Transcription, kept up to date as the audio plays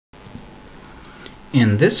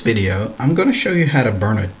In this video, I'm going to show you how to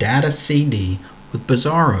burn a data CD with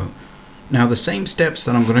Brasero. Now, the same steps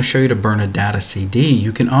that I'm going to show you to burn a data CD,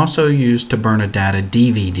 you can also use to burn a data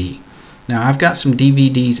DVD. Now, I've got some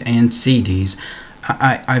DVDs and CDs.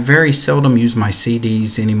 I very seldom use my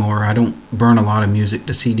CDs anymore. I don't burn a lot of music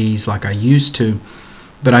to CDs like I used to,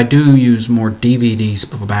 but I do use more DVDs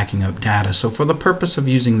for backing up data. So for the purpose of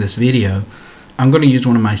using this video, I'm going to use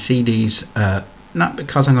one of my CDs, not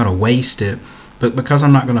because I'm going to waste it, but because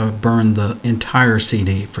I'm not going to burn the entire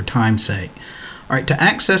CD for time's sake. Alright, to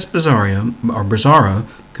access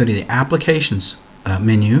Brasero, go to the Applications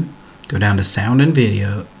menu, go down to Sound and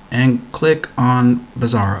Video, and click on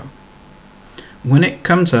Brasero. When it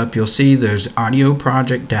comes up, you'll see there's Audio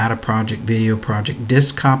Project, Data Project, Video Project,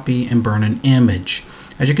 Disk Copy, and Burn an Image.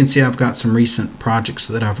 As you can see, I've got some recent projects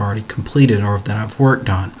that I've already completed or that I've worked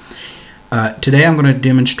on. Today I'm going to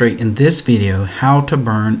demonstrate in this video how to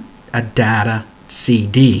burn a data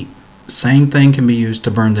CD. Same thing can be used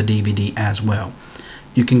to burn the DVD as well.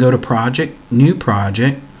 You can go to Project, New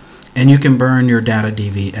Project, and you can burn your data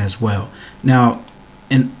DV as well. Now,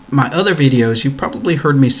 in my other videos, you probably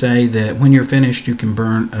heard me say that when you're finished, you can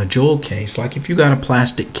burn a jewel case. Like if you got a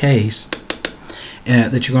plastic case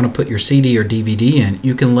that you're going to put your CD or DVD in,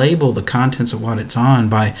 you can label the contents of what it's on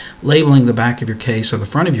by labeling the back of your case or the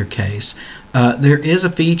front of your case. There is a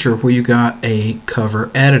feature where you got a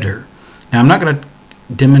cover editor. Now, I'm not going to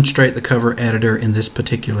demonstrate the cover editor in this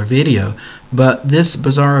particular video, but this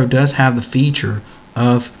Brasero does have the feature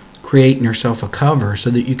of creating yourself a cover so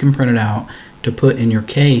that you can print it out to put in your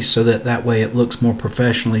case so that way it looks more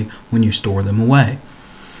professionally when you store them away.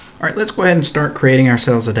 Alright, let's go ahead and start creating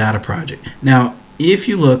ourselves a data project. Now, if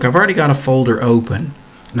you look, I've already got a folder open.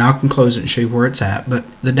 Now I can close it and show you where it's at, but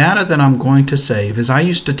the data that I'm going to save is I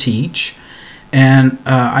used to teach, and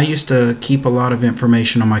I used to keep a lot of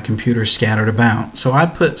information on my computer scattered about. So I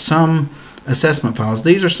put some assessment files.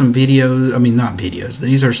 These are some videos, not videos,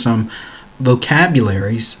 these are some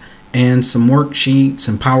vocabularies and some worksheets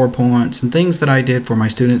and PowerPoints and things that I did for my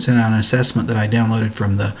students in an assessment that I downloaded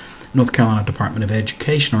from the North Carolina Department of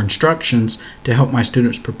Education or instructions to help my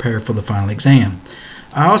students prepare for the final exam.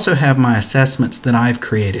 I also have my assessments that I've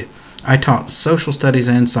created. I taught social studies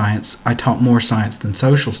and science. I taught more science than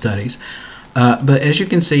social studies. But as you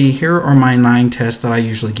can see, here are my 9 tests that I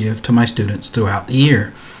usually give to my students throughout the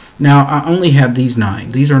year. Now, I only have these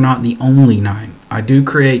 9. These are not the only 9. I do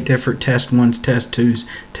create different test 1s, test 2s,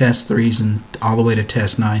 test 3s, and all the way to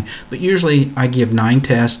test 9. But usually I give 9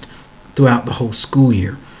 tests throughout the whole school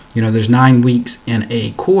year. You know, there's 9 weeks in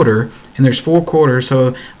a quarter, and there's 4 quarters,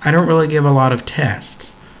 so I don't really give a lot of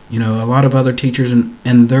tests. You know, a lot of other teachers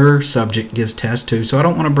and their subject gives tests too, so I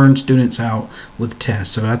don't want to burn students out with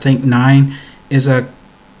tests. So I think 9 is a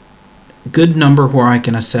good number where I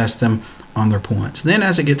can assess them on their points. Then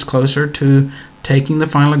as it gets closer to taking the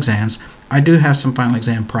final exams, I do have some final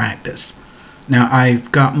exam practice. Now,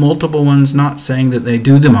 I've got multiple ones, not saying that they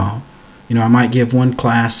do them all. You know, I might give one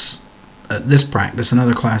class this practice,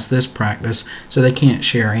 another class this practice, so they can't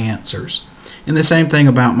share answers. And the same thing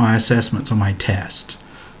about my assessments on my test.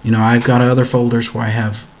 You know, I've got other folders where I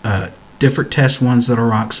have different test ones that are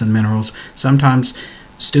rocks and minerals. Sometimes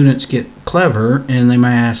students get clever and they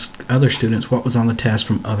might ask other students what was on the test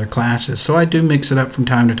from other classes. So I do mix it up from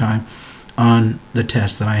time to time on the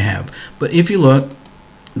tests that I have. But if you look,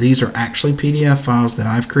 these are actually PDF files that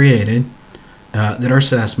I've created that are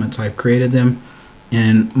assessments. I've created them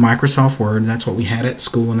in Microsoft Word. That's what we had at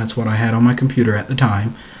school, and that's what I had on my computer at the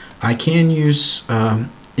time. I can use,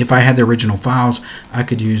 if I had the original files, I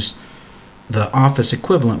could use the Office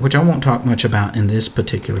equivalent, which I won't talk much about in this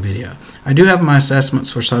particular video. I do have my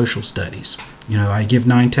assessments for social studies. You know, I give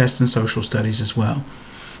 9 tests in social studies as well.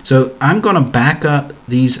 So I'm going to back up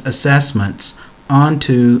these assessments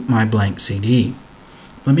onto my blank CD.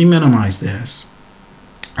 Let me minimize this.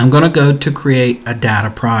 I'm going to go to create a data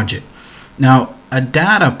project. Now, a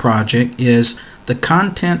data project is the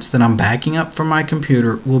contents that I'm backing up from my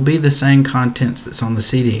computer will be the same contents that's on the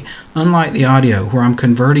CD. Unlike the audio, where I'm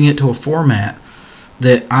converting it to a format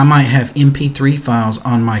that I might have MP3 files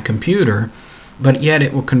on my computer, but yet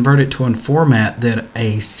it will convert it to a format that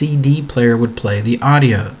a CD player would play the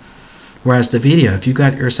audio. Whereas the video, if you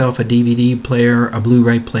got yourself a DVD player, a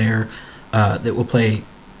Blu-ray player that will play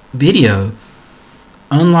video,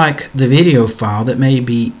 unlike the video file that may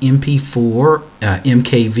be MP4,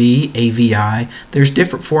 MKV, AVI, there's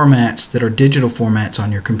different formats that are digital formats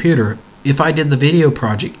on your computer. If I did the video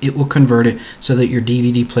project, it will convert it so that your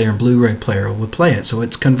DVD player and Blu-ray player will play it. So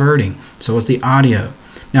it's converting. So is the audio.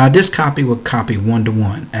 Now a disk copy will copy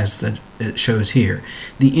 1-to-1 as it shows here.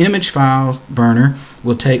 The image file burner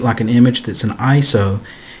will take like an image that's an ISO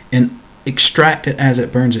and extract it as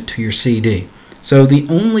it burns it to your CD. So the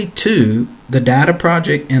only two, the data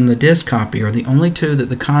project and the disk copy, are the only two that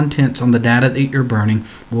the contents on the data that you're burning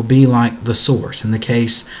will be like the source. In the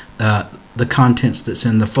case, the contents that's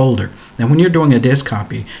in the folder. Now when you're doing a disk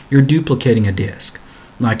copy, you're duplicating a disk.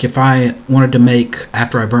 Like if I wanted to make,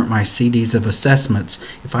 after I burnt my CDs of assessments,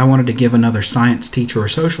 if I wanted to give another science teacher or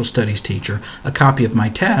social studies teacher a copy of my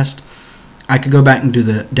test, I could go back and do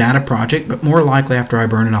the data project, but more likely after I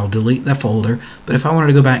burn it, I'll delete the folder. But if I wanted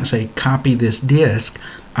to go back and say, copy this disk,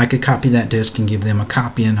 I could copy that disk and give them a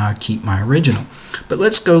copy and I'll keep my original. But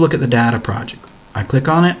let's go look at the data project. I click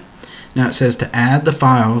on it. Now it says to add the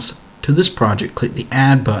files to this project, click the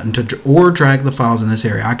add button or drag the files in this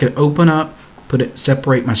area. I could open up,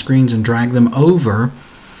 separate my screens and drag them over.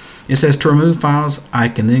 It says to remove files, I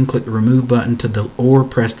can then click the remove button or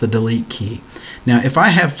press the delete key. Now if I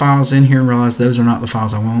have files in here and realize those are not the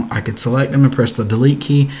files I want, I could select them and press the delete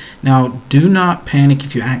key. Now do not panic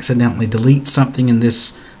if you accidentally delete something in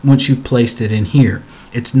this once you've placed it in here.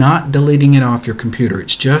 It's not deleting it off your computer,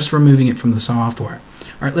 it's just removing it from the software.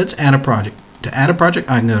 Alright, let's add a project. To add a project,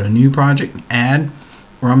 I can go to new project, add,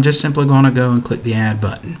 or I'm just simply going to go and click the add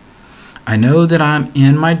button. I know that I'm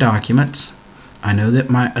in my documents. I know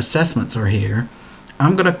that my assessments are here.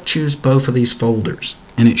 I'm going to choose both of these folders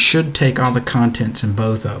and it should take all the contents in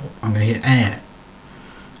both of them. I'm going to hit add.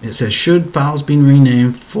 It says should files be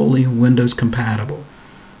renamed fully Windows compatible.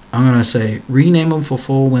 I'm going to say rename them for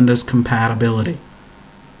full Windows compatibility.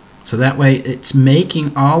 So that way it's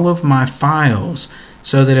making all of my files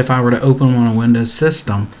so that if I were to open on a Windows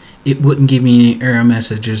system, it wouldn't give me any error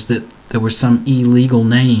messages that there were some illegal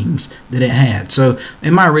names that it had. So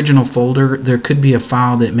in my original folder, there could be a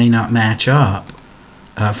file that may not match up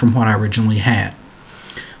from what I originally had.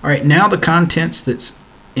 Alright, now the contents that's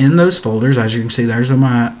in those folders, as you can see, those are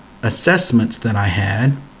my assessments that I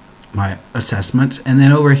had, my assessments, and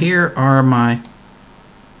then over here are my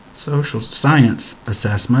social science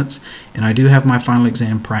assessments, and I do have my final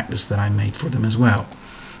exam practice that I made for them as well.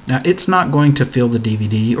 Now it's not going to fill the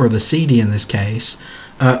DVD or the CD in this case,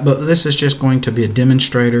 but this is just going to be a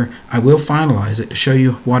demonstrator. I will finalize it to show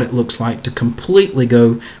you what it looks like to completely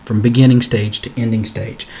go from beginning stage to ending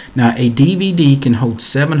stage. Now a DVD can hold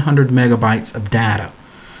 700 megabytes of data.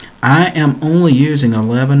 I am only using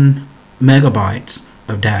 11 megabytes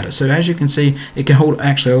of data. So as you can see, it can hold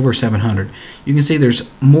actually over 700. You can see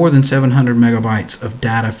there's more than 700 megabytes of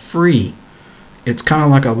data free. It's kind of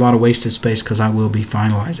like a lot of wasted space because I will be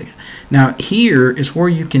finalizing it. Now here is where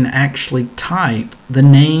you can actually type the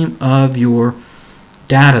name of your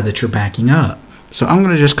data that you're backing up. So I'm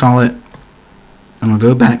going to just call it, I'm going to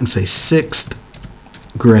go back and say 6th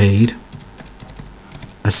grade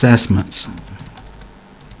assessments.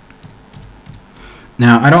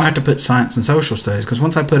 Now I don't have to put science and social studies because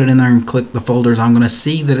once I put it in there and click the folders, I'm going to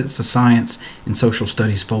see that it's the science and social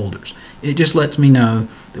studies folders. It just lets me know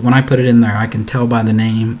that when I put it in there, I can tell by the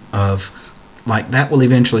name of, like that will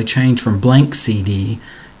eventually change from blank CD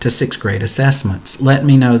to 6th grade assessments. Let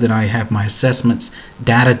me know that I have my assessments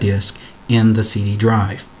data disk in the CD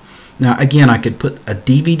drive. Now again, I could put a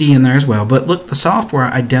DVD in there as well, but look, the software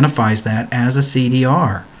identifies that as a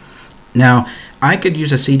CDR. Now I could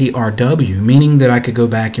use a CDRW, meaning that I could go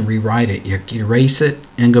back and rewrite it. You can erase it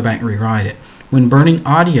and go back and rewrite it. When burning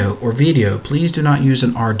audio or video, please do not use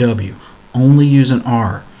an RW. Only use an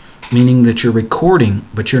R, meaning that you're recording,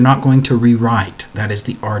 but you're not going to rewrite. That is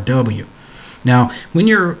the RW. Now, when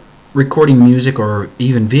you're recording music or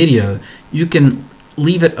even video, you can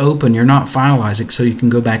leave it open. You're not finalizing, so you can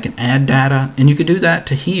go back and add data, and you could do that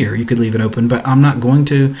to here. You could leave it open, but I'm not going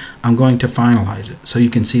to. I'm going to finalize it so you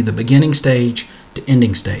can see the beginning stage to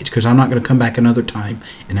ending stage, because I'm not going to come back another time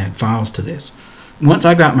and add files to this. Once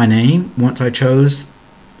I got my name, once I chose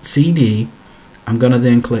CD, I'm going to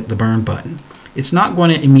then click the burn button. It's not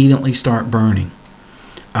going to immediately start burning.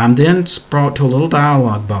 I'm then brought to a little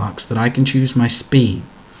dialog box that I can choose my speed.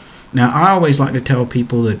 Now I always like to tell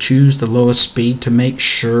people to choose the lowest speed to make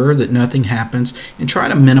sure that nothing happens, and try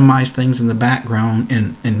to minimize things in the background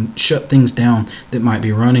and shut things down that might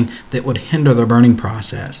be running that would hinder the burning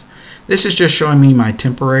process. This is just showing me my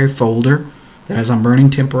temporary folder that as I'm burning,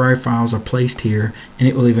 temporary files are placed here, and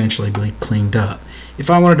it will eventually be cleaned up. If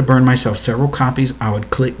I wanted to burn myself several copies, I would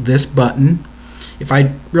click this button. If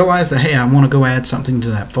I realize that, hey, I want to go add something to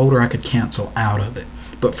that folder, I could cancel out of it.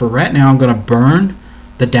 But for right now, I'm going to burn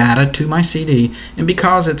the data to my CD, and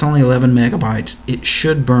because it's only 11 megabytes, it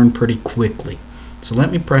should burn pretty quickly. So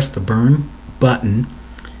let me press the burn button,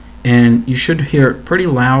 and you should hear it pretty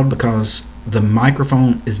loud because the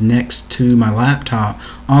microphone is next to my laptop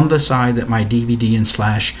on the side that my DVD and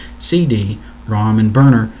 /CD ROM and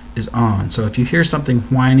burner is on. So if you hear something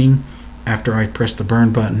whining after I press the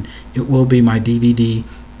burn button, it will be my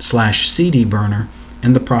DVD/CD burner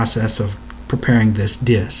in the process of preparing this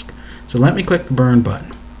disk. So let me click the burn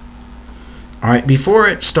button. Alright, before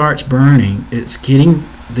it starts burning, it's getting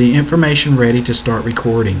the information ready to start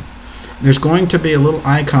recording. There's going to be a little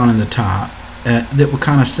icon in the top that will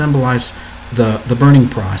kind of symbolize the burning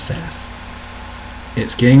process.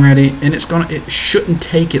 It's getting ready, and it shouldn't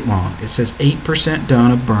take it long. It says 8%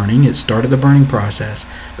 done of burning. It started the burning process,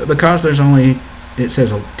 but because there's only, it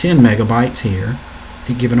says 10 megabytes here,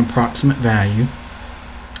 it gives an approximate value.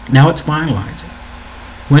 Now it's finalizing.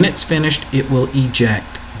 When it's finished, it will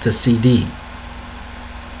eject the CD.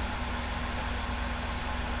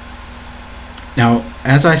 Now,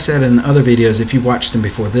 as I said in other videos, if you watched them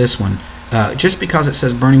before this one, just because it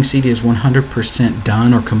says burning CD is 100%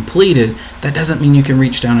 done or completed, that doesn't mean you can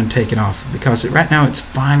reach down and take it off, because right now it's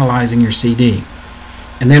finalizing your CD.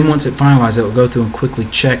 And then once it finalizes, it will go through and quickly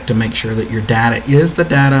check to make sure that your data is the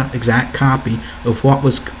data, exact copy of what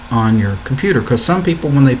was on your computer. Because some people,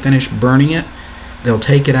 when they finish burning it, they'll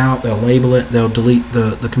take it out, they'll label it, they'll delete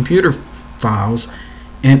the computer files,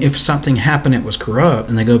 and if something happened, it was corrupt,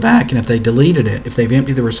 and they go back, and if they deleted it, if they've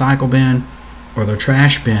emptied the recycle bin or their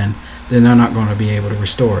trash bin, then they're not going to be able to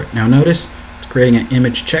restore it. Now notice it's creating an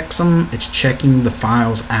image checksum. It's checking the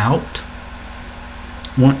files out.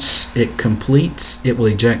 Once it completes, it will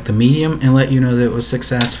eject the medium and let you know that it was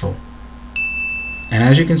successful. And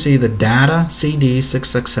as you can see, the data CD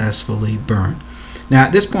successfully burned. Now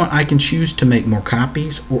at this point, I can choose to make more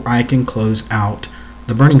copies, or I can close out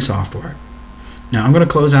the burning software. Now I'm going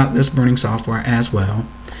to close out this burning software as well.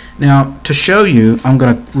 Now to show you, I'm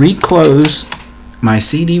going to reclose my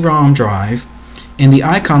CD-ROM drive, and the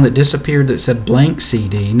icon that disappeared that said blank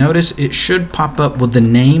CD, notice it should pop up with the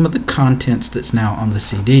name of the contents that's now on the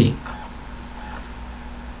CD.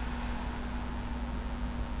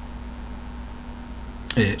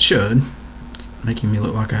 It should. It's making me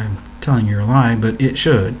look like I'm telling you a lie, but it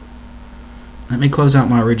should. Let me close out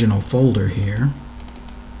my original folder here.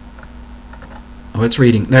 Oh, it's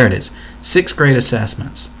reading. There it is. 6th grade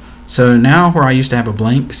assessments. So now where I used to have a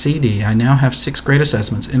blank CD, I now have 6th grade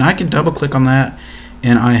assessments, and I can double click on that,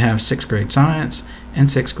 and I have 6th grade science and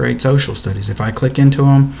 6th grade social studies. If I click into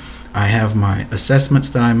them, I have my assessments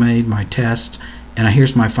that I made, my tests, and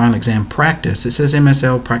here's my final exam practice. It says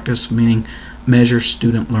MSL practice, meaning measure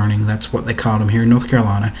student learning. That's what they called them here in North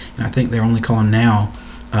Carolina, and I think they're only calling now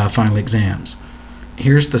final exams.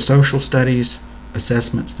 Here's the social studies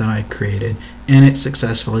assessments that I created, and it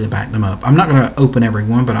successfully backed them up. I'm not going to open every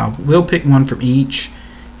one, but I will pick one from each.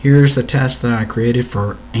 Here's the test that I created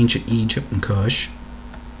for ancient Egypt and Kush.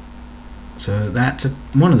 So that's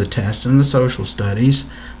one of the tests in the social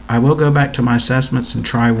studies. I will go back to my assessments and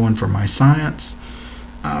try one for my science.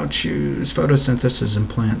 I'll choose photosynthesis and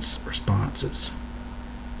plants responses.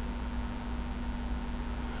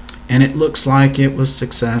 And it looks like it was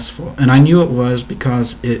successful, and I knew it was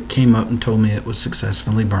because it came up and told me it was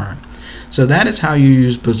successfully burned. So that is how you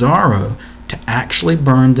use Brasero to actually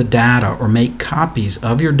burn the data or make copies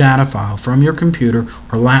of your data file from your computer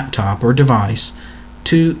or laptop or device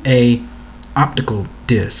to a optical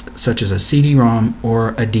disc, such as a CD-ROM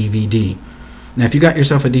or a DVD. Now if you got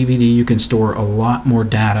yourself a DVD, you can store a lot more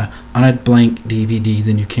data on a blank DVD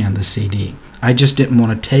than you can the CD. I just didn't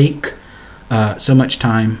want to take so much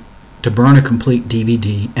time to burn a complete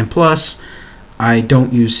DVD, and plus I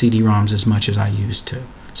don't use CD-ROMs as much as I used to.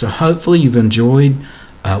 So hopefully you've enjoyed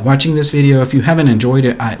watching this video. If you haven't enjoyed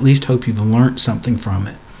it, I at least hope you've learned something from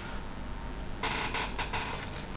it.